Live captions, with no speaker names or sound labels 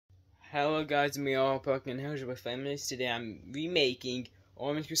Hello guys, me all Pokemon Hell's with Feminist. Today I'm remaking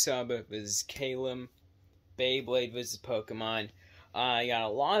Arman Kusaba vs. Calem, Beyblade vs. Pokemon. I got a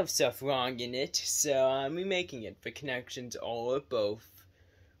lot of stuff wrong in it, so I'm remaking it. The connections all of both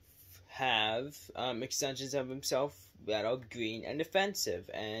have extensions of himself that are green and defensive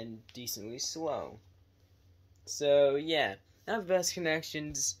and decently slow. So yeah, not the best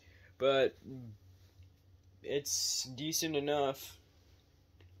connections, but it's decent enough.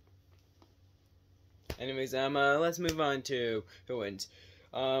 Anyways, let's move on to the wins.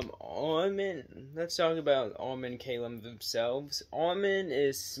 Arman, let's talk about Arman and Calem themselves. Arman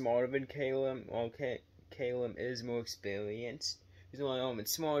is smarter than Calem, while Calem is more experienced. The reason why Arman's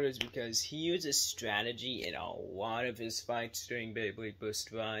smarter is because he uses strategy in a lot of his fights during Beyblade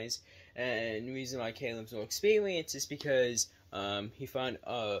Burst Rise, and the reason why Calem's more experienced is because he found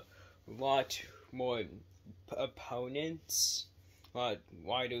a lot more opponents, a lot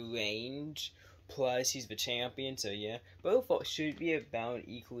wider range. Plus, he's the champion, so yeah. Both should be about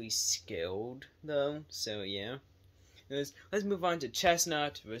equally skilled, though, so yeah. Let's move on to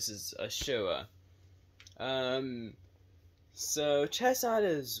Chestnut versus Ashura. So Chestnut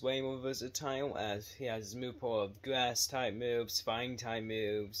is way more versatile, as he has his move pool of grass-type moves, fighting-type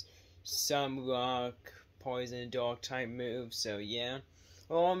moves, some rock, poison, and dark-type moves, so yeah.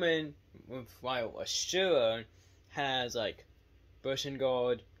 Arman, while Ashura has, like, Bush and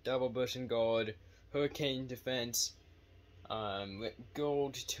Guard, Double Bush and Guard, Hurricane Defense,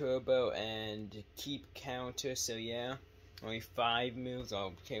 Gold Turbo, and Keep Counter, so yeah. Only 5 moves,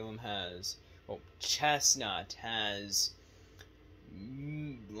 while Calem has, well, Chestnut has,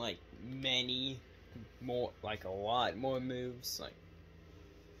 like, many more, like, a lot more moves, like,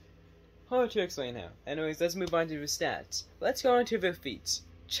 hard to explain how. Anyways, let's move on to the stats. Let's go into the feats.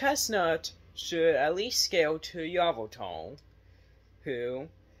 Chestnut should at least scale to Yveltal, who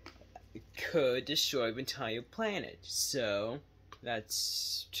could destroy the entire planet. So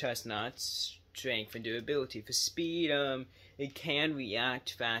that's Chestnut's strength and durability. For speed, it can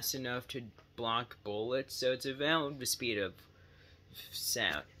react fast enough to block bullets, so it's around the speed of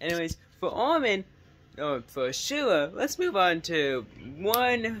sound. Anyways, for Arman, for Ashura, let's move on to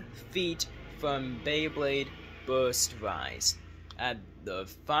one feat from Beyblade Burst Rise. At the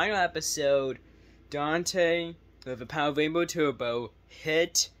final episode, Dante, with a power of Rainbow Turbo,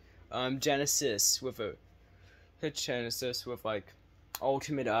 hit Genesis with like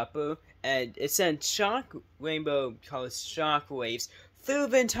ultimate upper, and it sent rainbow colored shock waves through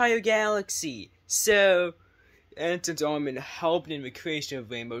the entire galaxy. So, and since Arman helped in the creation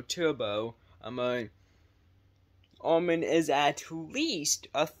of Rainbow Turbo, Arman is at least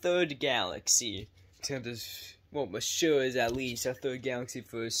a third galaxy. In terms of, well, Ashura is at least a third galaxy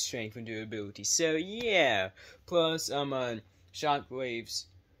for his strength and durability. So yeah, plus shockwaves.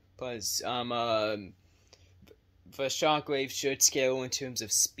 Plus, the shockwave should scale in terms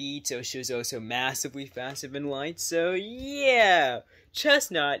of speed, so Ashura's also massively faster than light, so yeah!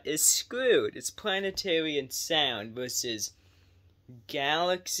 Chestnut is screwed. It's planetary and sound versus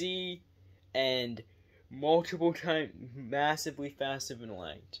galaxy and multiple times massively faster than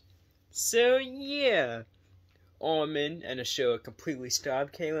light. So yeah! Arman and Ashura completely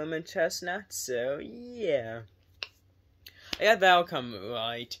stopped Calem and Chestnut, so yeah. I got the outcome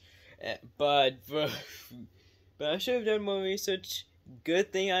right, but I should have done more research.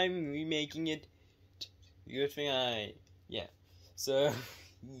 Good thing I'm remaking it. Good thing yeah. So,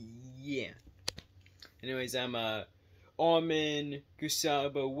 yeah. Anyways, Arman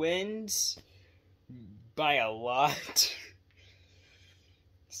Kusaba wins by a lot.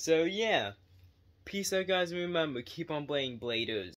 So, yeah. Peace out, guys, and remember, keep on playing Bladers.